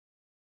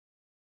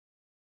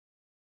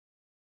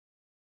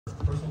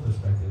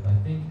perspective, I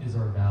think, is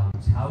our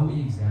values, how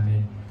we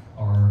examine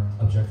our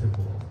objective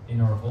world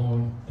in our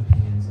own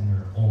opinions and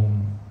our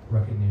own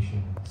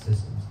recognition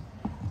systems.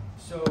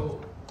 So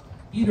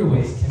either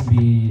way, it can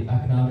be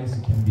economics,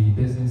 it can be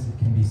business, it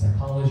can be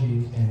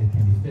psychology, and it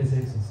can be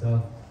physics and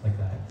stuff like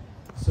that.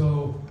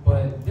 So,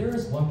 but there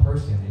is one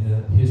person in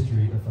the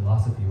history of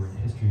philosophy or the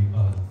history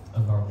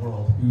of our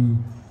world who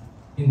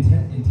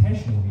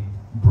intentionally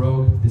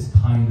broke this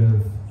kind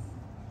of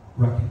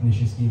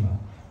recognition schema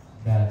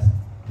that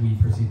we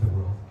perceive the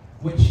world,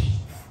 which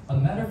a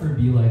metaphor would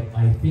be like,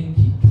 I think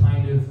he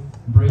kind of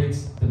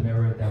breaks the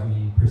mirror that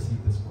we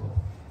perceive this world.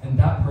 And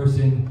that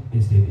person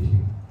is David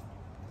Hume.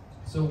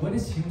 So what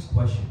is Hume's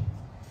question?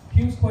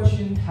 Hume's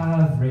question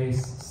have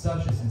raised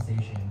such a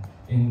sensation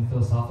in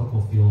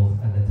philosophical field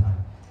at that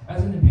time.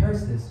 As an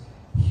empiricist,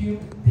 Hume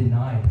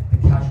denied the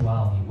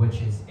causality,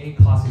 which is A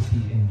causes B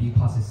and B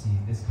causes C,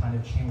 this kind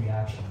of chain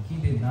reaction. He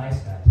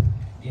denies that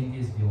in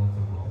his view of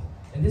the world.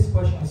 And this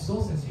question is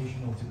so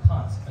sensational to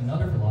Kant,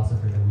 another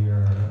philosopher that we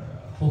are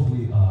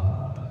hopefully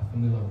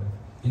familiar with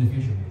in the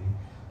future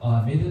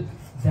maybe,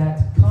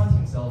 that Kant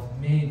himself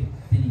made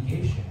the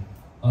negation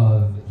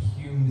of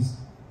Hume's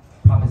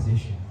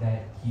proposition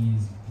that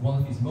he's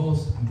one of his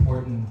most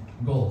important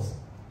goals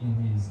in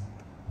his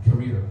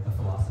career of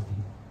philosophy.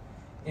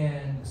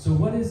 And so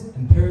what is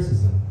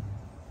empiricism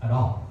at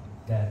all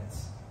that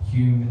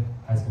Hume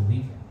has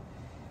believed in?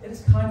 It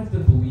is kind of the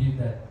belief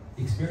that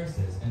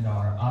experiences and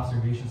our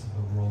observations of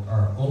the world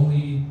are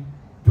only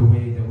the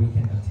way that we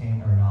can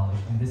obtain our knowledge.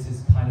 And this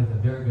is kind of a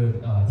very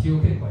good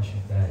TOK question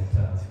that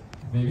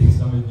maybe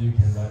some of you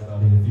can write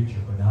about in the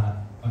future, but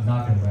I'm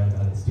not going to write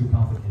about it, it's too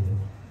complicated.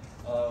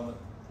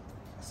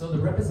 So the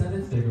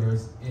representative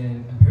figures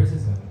in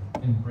empiricism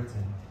in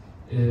Britain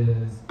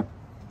is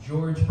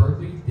George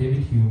Berkeley,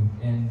 David Hume,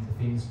 and the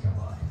famous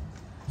Schema.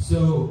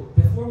 So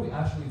before we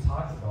actually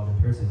talk about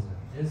empiricism,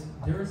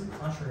 there is a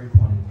contrary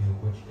point of view,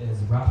 which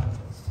is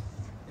rationalist.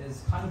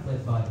 It's kind of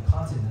led by the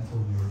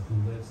continental Europe who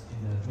lives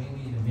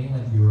mainly in the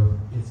mainland Europe.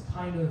 It's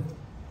kind of,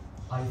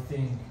 I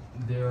think,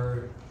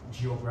 their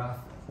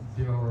geography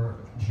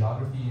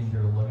and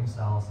their living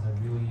styles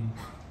have really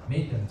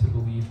made them to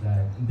believe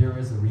that there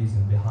is a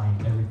reason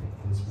behind everything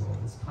in this world.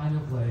 It's kind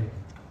of like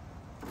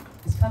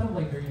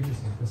very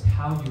interesting because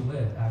how you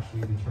live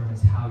actually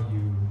determines how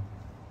you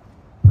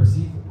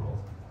perceive the world.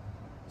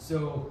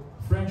 So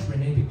French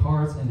René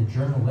Descartes and the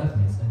German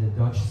Leibniz and the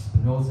Dutch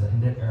Spinoza in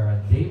that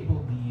era, they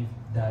believe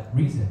that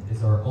reason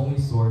is our only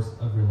source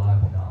of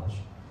reliable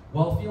knowledge,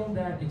 while feeling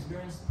that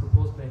experience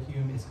proposed by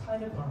Hume is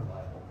kind of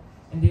unreliable.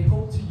 And they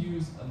hope to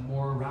use a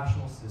more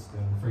rational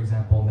system, for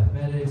example,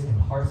 mathematics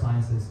and hard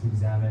sciences to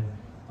examine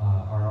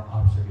our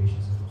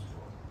observations of this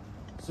world.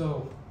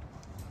 So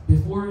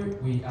before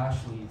we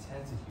actually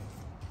tend to Hume,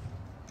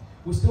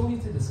 we still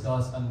need to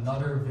discuss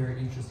another very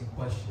interesting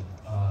question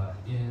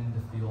in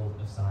the field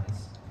of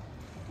science,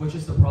 which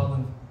is the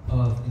problem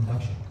of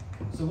induction.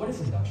 So what is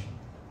induction?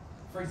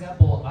 For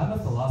example, I'm a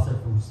philosopher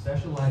who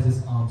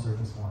specializes on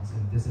certain swans,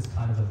 and this is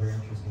kind of a very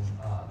interesting,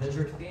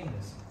 very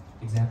famous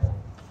example.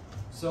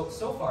 So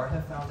far I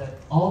have found that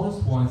all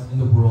the swans in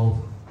the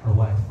world are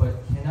white,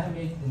 but can I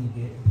make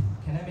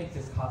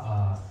this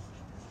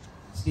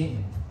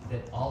statement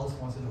that all the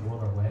swans in the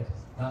world are white?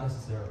 Not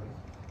necessarily.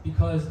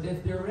 Because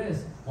if there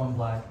is one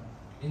black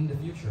in the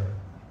future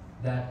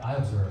that I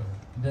observe,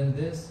 then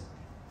this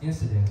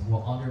incident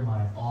will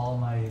undermine all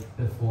my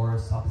before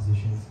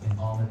suppositions and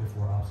all my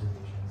before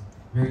observations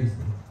very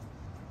easily.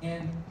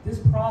 And this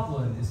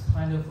problem is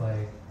kind of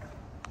like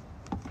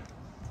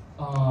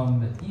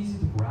easy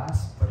to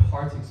grasp, but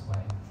hard to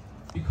explain.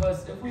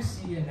 Because if we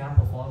see an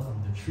apple fall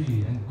from the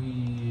tree and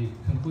we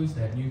conclude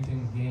that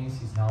Newton gains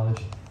his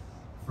knowledge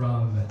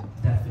from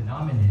that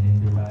phenomenon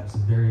and derives a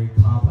very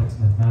complex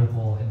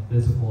mathematical and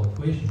physical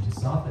equation to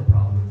solve that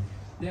problem,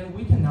 then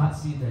we cannot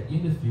see that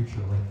in the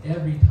future, like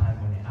every time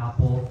when an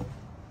apple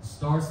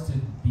starts to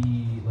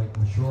be like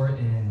mature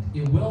and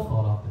it will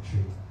fall off the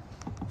tree.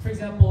 For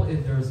example,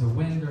 if there's a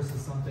wind or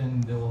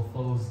something that will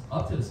float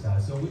up to the sky,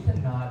 so we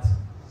cannot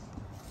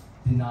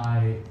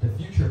deny the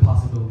future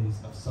possibilities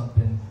of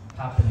something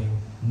happening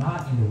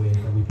not in the way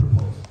that we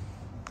propose.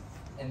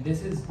 And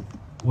this is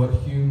what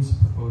Hume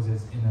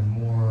proposes in a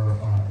more,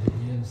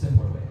 in a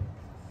simpler way.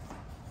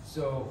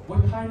 So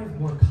what kind of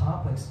more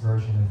complex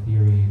version of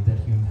theory that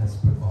Hume has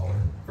put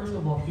forward? First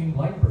of all, Hume,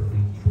 like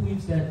Berkeley, he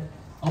believes that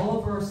all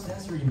of our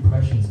sensory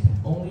impressions can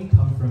only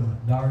come from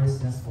various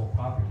sensible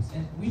properties.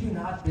 And we do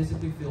not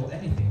basically feel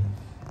anything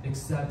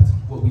except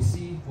what we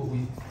see, what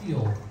we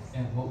feel,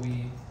 and what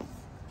we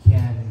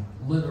can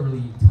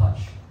literally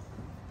touch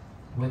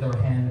with our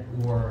hand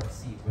or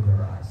see with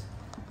our eyes.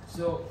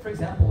 So, for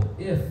example,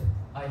 if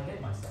I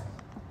hit myself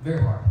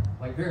very hard,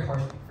 like very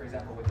harshly, for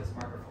example, with this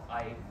microphone,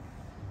 I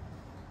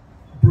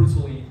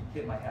brutally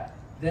hit my head,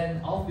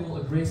 then I'll feel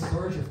a great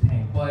surge of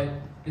pain. But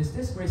is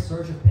this great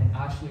surge of pain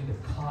actually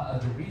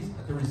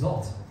the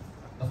result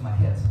of my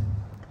hit?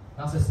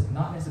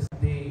 Not necessarily.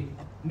 They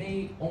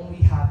may only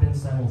happen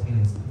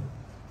simultaneously,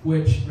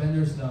 which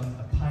renders them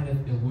a kind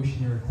of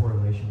illusionary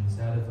correlation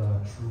instead of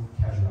a true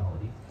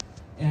causality.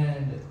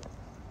 And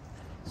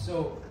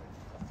so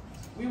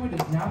we would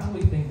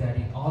naturally think that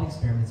in all the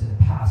experiments in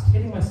the past,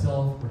 hitting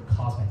myself would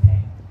cause my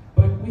pain.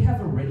 But we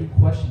have already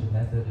questioned the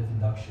method of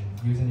induction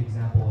using the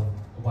example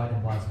of white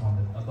and black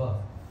swan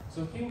above.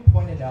 So Hume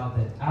pointed out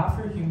that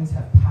after humans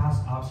have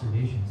past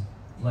observations,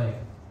 like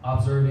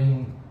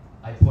observing,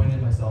 I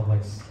pointed myself,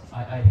 like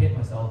I hit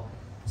myself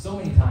so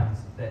many times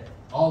that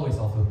always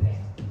I'll feel pain,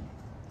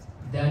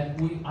 that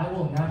I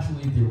will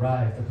naturally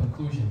derive the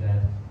conclusion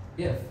that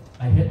if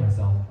I hit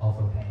myself, I'll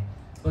feel pain.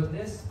 But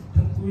this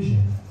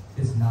conclusion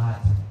is not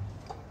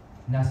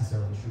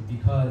necessarily true,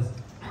 because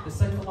the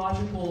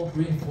psychological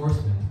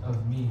reinforcement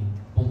of me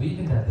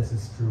believing that this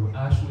is true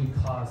actually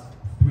caused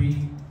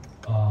three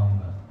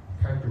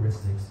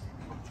characteristics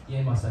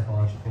in my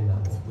psychological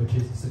level, which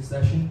is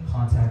succession,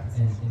 contact,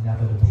 and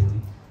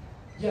inevitability.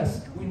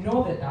 Yes, we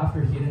know that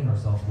after hitting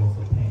ourselves we'll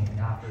feel pain, and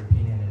after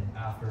opinion, and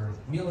after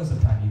millions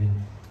of times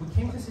even, we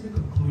came to see the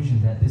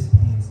conclusion that this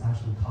pain is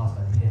actually caused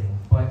by the hitting.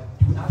 But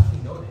do we actually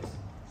know this?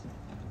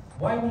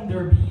 Why won't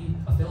there be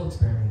a failed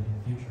experiment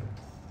in the future?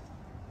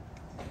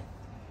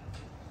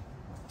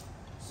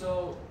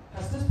 So,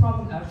 has this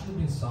problem actually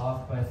been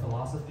solved by a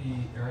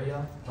philosophy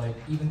area, like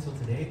even till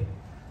today?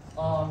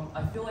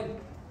 I feel like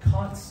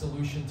Kant's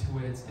solution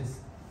to it is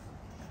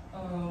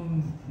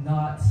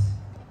not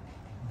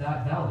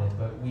that valid,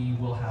 but we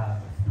will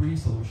have three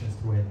solutions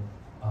to it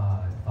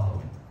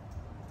following.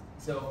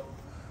 So,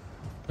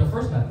 the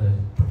first method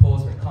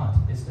proposed by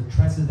Kant is the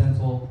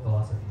Transcendental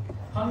Philosophy.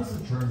 Kant is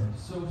a German,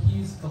 so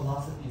his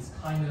philosophy is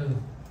kind of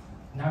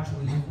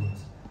naturally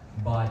influenced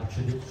by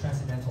the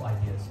transcendental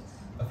ideas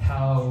of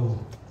how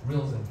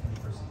realism can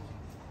be perceived.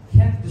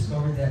 Kant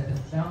discovered that the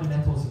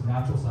fundamentals of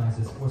natural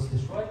sciences was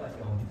destroyed by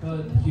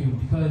Hume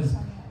because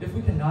if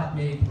we cannot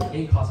make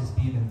A causes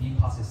B, then B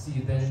causes C,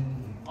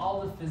 then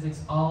all the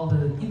physics,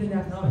 even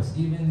economics,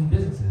 even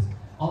businesses,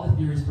 all the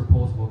theories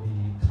proposed will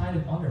be kind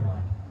of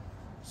undermined.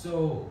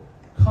 So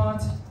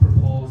Kant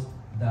proposed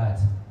that,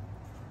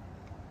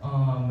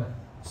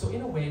 so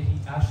in a way, he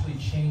actually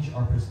changed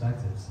our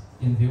perspectives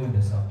in viewing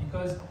this stuff,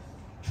 because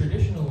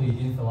traditionally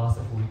in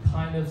philosophy, we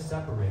kind of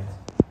separate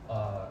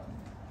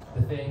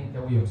the thing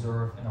that we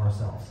observe in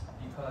ourselves,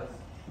 because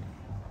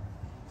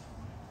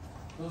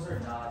those are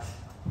not,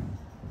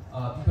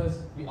 because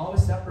we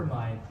always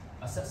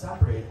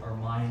separate our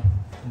mind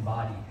and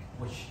body,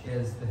 which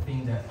is the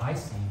thing that I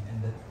see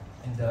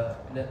in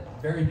the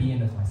very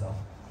being of myself.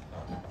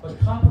 But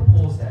Kant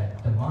proposed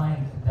that the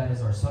mind that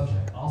is our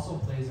subject also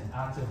plays an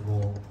active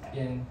role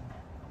in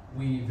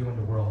we viewing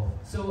the world.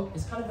 So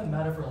it's kind of a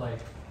metaphor like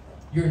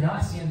you're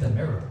not seeing the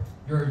mirror,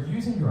 you're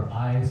using your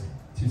eyes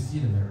to see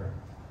the mirror.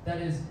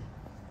 That is,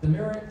 the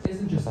mirror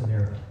isn't just a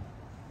mirror.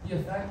 The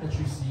effect that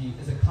you see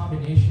is a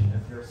combination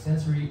of your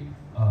sensory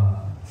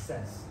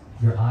sense,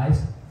 your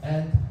eyes,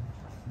 and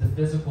the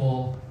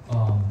physical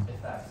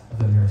effect of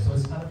the mirror. So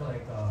it's kind of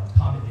like a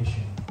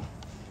combination.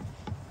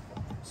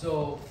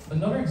 So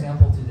another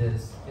example to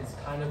this is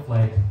kind of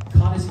like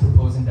Kant is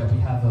proposing that we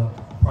have a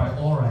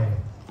priori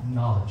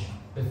knowledge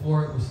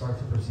before we start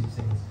to perceive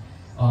things.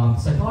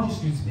 Psychology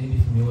students may be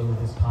familiar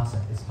with this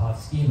concept. It's called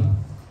schema.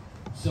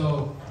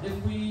 So if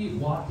we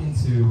walk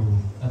into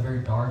a very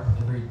dark,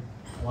 a very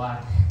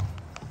black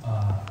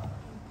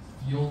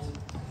field,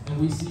 and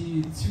we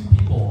see two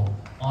people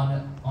on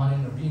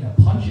an arena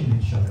punching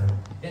each other,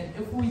 and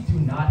if we do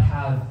not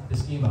have the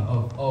schema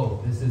of,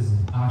 oh, this is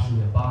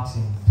actually a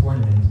boxing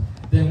tournament,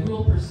 then we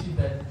will perceive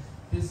that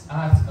this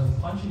act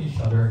of punching each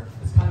other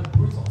is kind of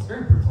brutal. It's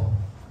very brutal.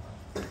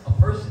 A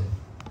person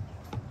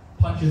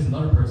punches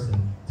another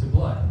person to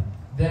blood.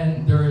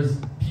 Then there's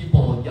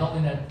people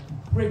yelling at,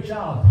 great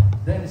job.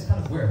 Then it's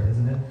kind of weird,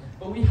 isn't it?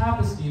 But we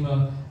have the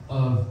schema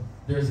of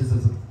this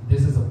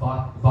is a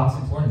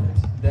boxing tournament.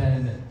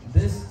 Then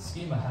this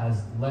schema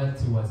has led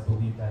to us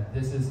believe that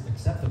this is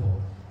acceptable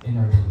in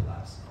our daily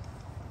lives,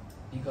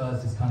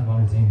 because it's kind of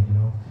entertaining, you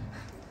know?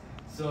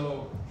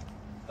 So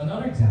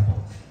another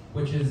example,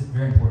 which is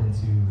very important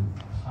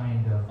to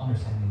kind of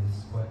understanding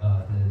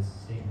this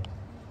statement.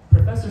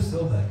 Professor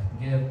Silbeck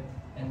gave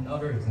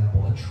another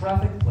example. A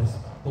traffic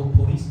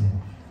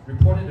policeman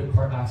reported a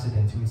car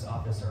accident to his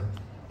officer,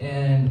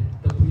 and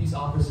the police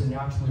officer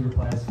naturally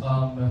replies,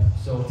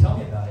 so tell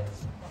me about it.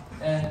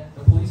 And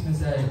the policeman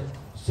said,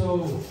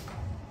 so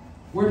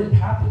where did it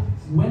happen?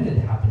 When did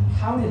it happen?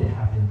 How did it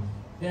happen?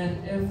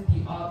 And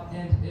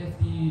if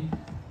the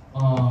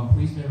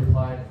policeman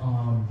replied,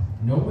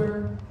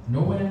 nowhere,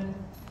 no when,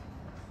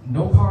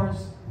 no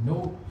cars,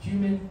 no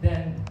human,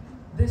 then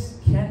this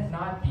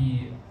cannot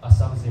be a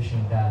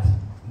supposition that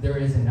there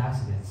is an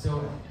accident.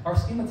 So our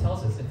schema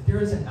tells us if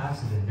there is an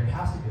accident, there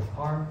has to be a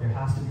car, there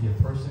has to be a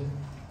person,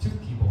 two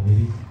people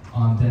maybe,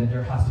 then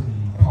there has to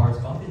be cars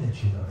bumping at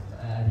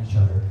each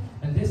other.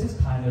 And this is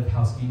kind of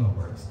how schema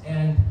works.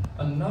 And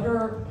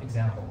another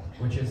example,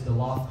 which is the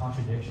law of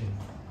contradiction,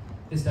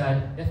 is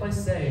that if I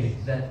say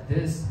that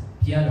this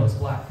piano is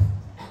black,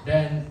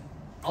 then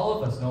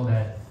all of us know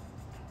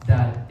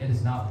that it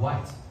is not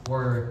white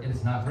or it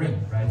is not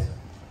green, right?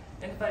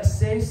 And if I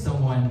say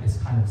someone is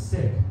kind of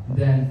sick,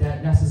 then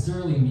that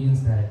necessarily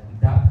means that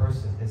that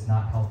person is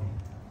not healthy.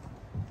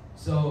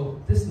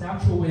 So this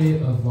natural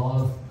way of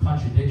law of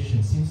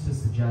contradiction seems to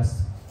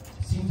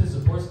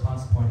support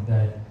Kant's point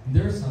that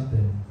there is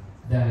something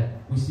that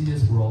we see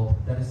this world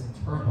that is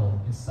internal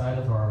inside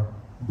of our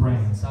brain,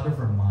 inside of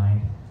our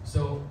mind.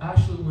 So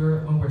actually,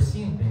 when we're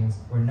seeing things,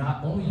 we're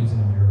not only using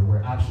a mirror,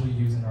 we're actually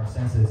using our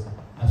senses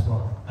as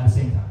well at the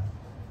same time.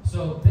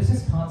 So this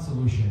is Kant's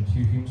solution to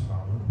Hume's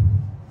problem,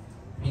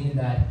 meaning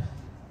that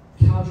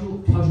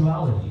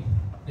causality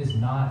is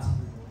not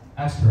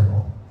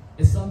external.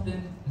 It's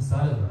something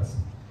inside of us.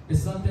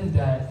 It's something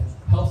that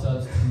helps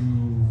us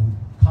to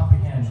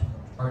comprehend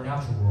our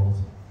natural world.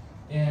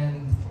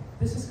 And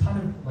this is kind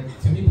of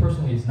like, to me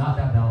personally, it's not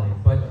that valid,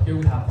 but here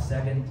we have the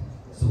second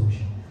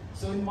solution.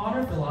 So in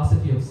modern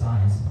philosophy of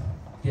science,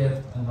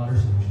 give another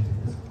solution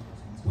to this.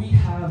 We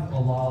have a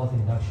law of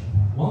induction.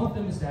 One of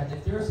them is that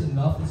if there's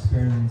enough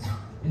experiments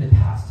in the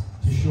past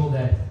to show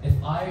that if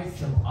I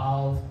jump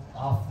out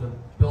off the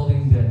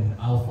building, then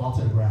I'll fall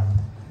to the ground,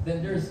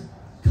 then there's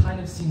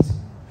seems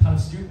kind of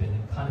stupid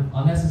and kind of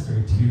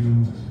unnecessary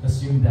to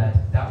assume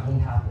that that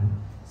won't happen.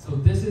 So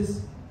this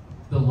is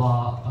the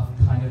law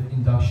of kind of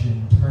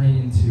induction turning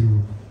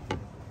into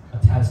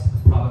a test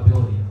of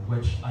probability,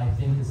 which I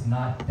think is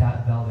not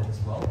that valid as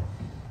well.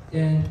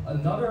 And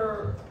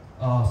another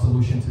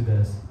solution to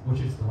this,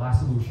 which is the last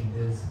solution,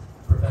 is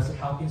Professor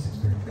Hawking's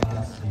experiment.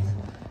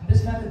 And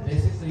this method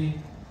basically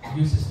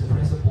uses the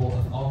principle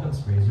of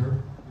Occam's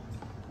razor,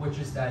 which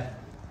is that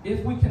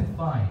if we can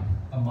find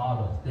a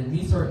model that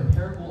meets our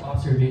empirical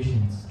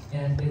observations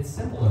and it's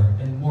simpler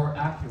and more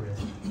accurate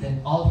than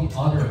all the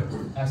other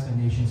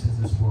explanations in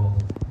this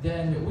world,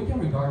 then we can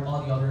regard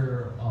all the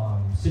other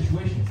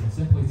situations and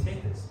simply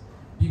take this.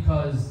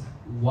 Because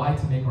why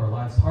to make our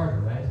lives harder,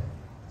 right?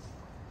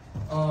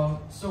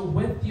 So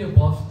with the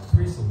above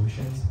three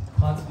solutions,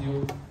 Kant's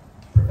view,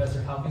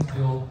 Professor Hawking's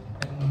view,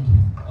 and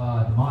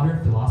the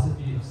modern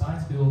philosophy of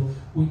science view,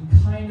 we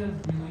kind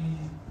of really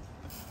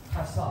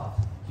have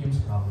solved Hume's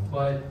problem.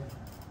 But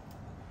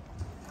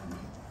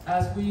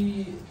as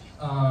we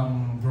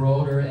grow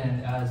older,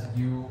 and as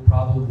you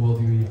probably will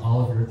do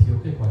all of your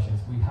TOK questions,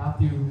 we have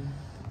to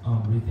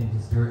rethink,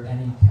 is there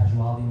any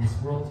causality in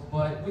this world?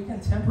 But we can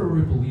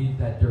temporarily believe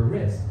that there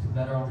is, to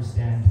better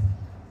understand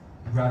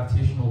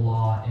gravitational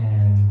law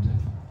and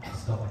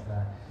stuff like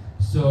that.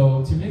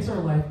 So to make our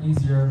life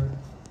easier,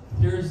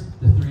 here's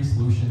the three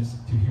solutions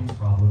to Hume's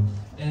problem.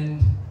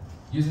 And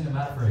using the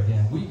metaphor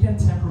again, we can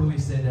temporarily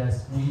say that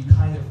we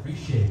kind of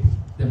reshape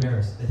the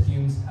mirrors that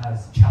Hume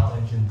has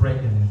challenged and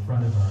broken in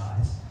front of our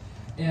eyes.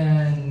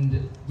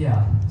 And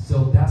yeah,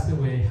 so that's the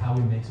way how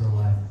we make our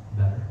life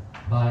better,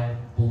 by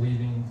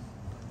believing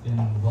in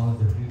one of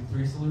the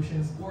three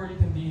solutions, or you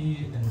can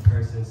be an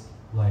empiricist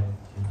like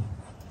Hume.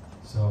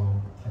 So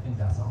I think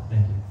that's all.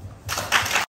 Thank you.